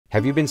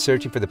Have you been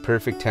searching for the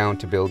perfect town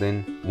to build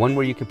in? One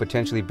where you can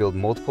potentially build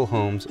multiple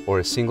homes or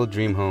a single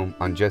dream home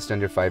on just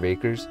under 5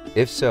 acres?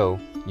 If so,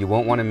 you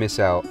won't want to miss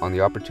out on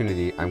the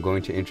opportunity I'm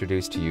going to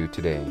introduce to you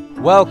today.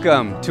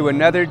 Welcome to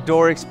another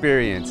Door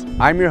Experience.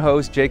 I'm your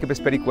host, Jacob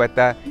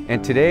Espericueta,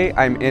 and today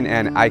I'm in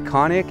an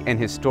iconic and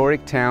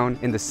historic town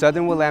in the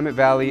southern Willamette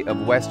Valley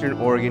of Western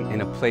Oregon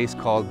in a place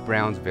called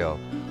Brownsville,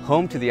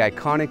 home to the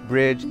iconic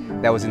bridge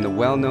that was in the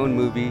well-known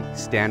movie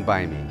Stand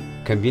By Me.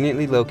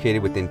 Conveniently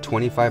located within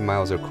 25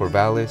 miles of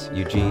Corvallis,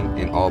 Eugene,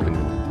 and Albany,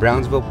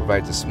 Brownsville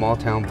provides a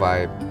small-town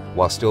vibe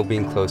while still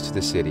being close to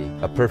the city,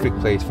 a perfect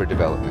place for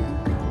development.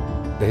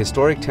 The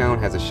historic town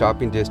has a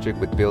shopping district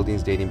with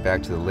buildings dating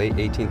back to the late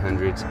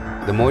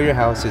 1800s. The Moyer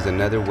House is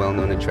another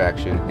well-known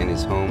attraction and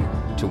is home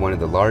to one of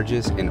the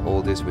largest and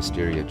oldest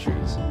wisteria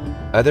trees.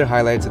 Other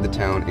highlights of the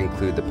town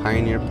include the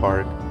Pioneer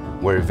Park,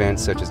 where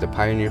events such as the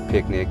Pioneer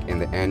Picnic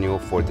and the annual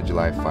 4th of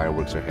July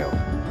fireworks are held.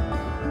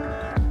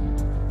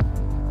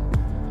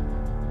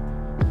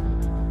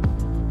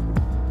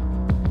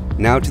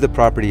 Now to the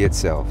property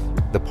itself.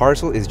 The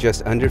parcel is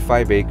just under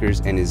 5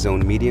 acres and is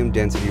zoned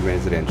medium-density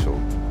residential,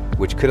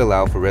 which could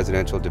allow for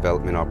residential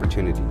development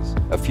opportunities.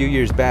 A few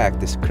years back,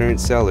 this current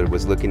seller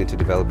was looking into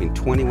developing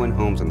 21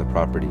 homes on the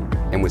property,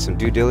 and with some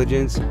due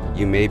diligence,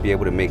 you may be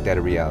able to make that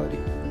a reality.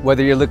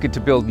 Whether you're looking to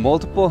build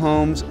multiple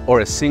homes or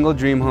a single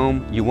dream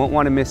home, you won't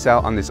want to miss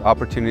out on this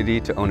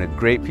opportunity to own a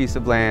great piece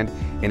of land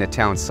in a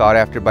town sought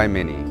after by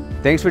many.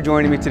 Thanks for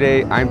joining me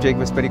today. I'm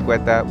Jacob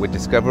Espericueta with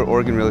Discover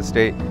Oregon Real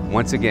Estate,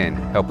 once again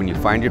helping you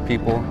find your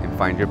people and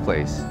find your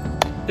place.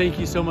 Thank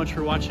you so much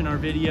for watching our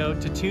video.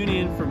 To tune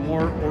in for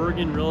more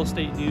Oregon real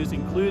estate news,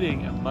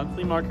 including a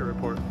monthly market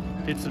report,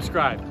 hit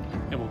subscribe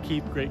and we'll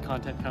keep great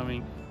content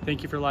coming.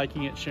 Thank you for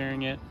liking it,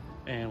 sharing it,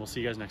 and we'll see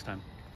you guys next time.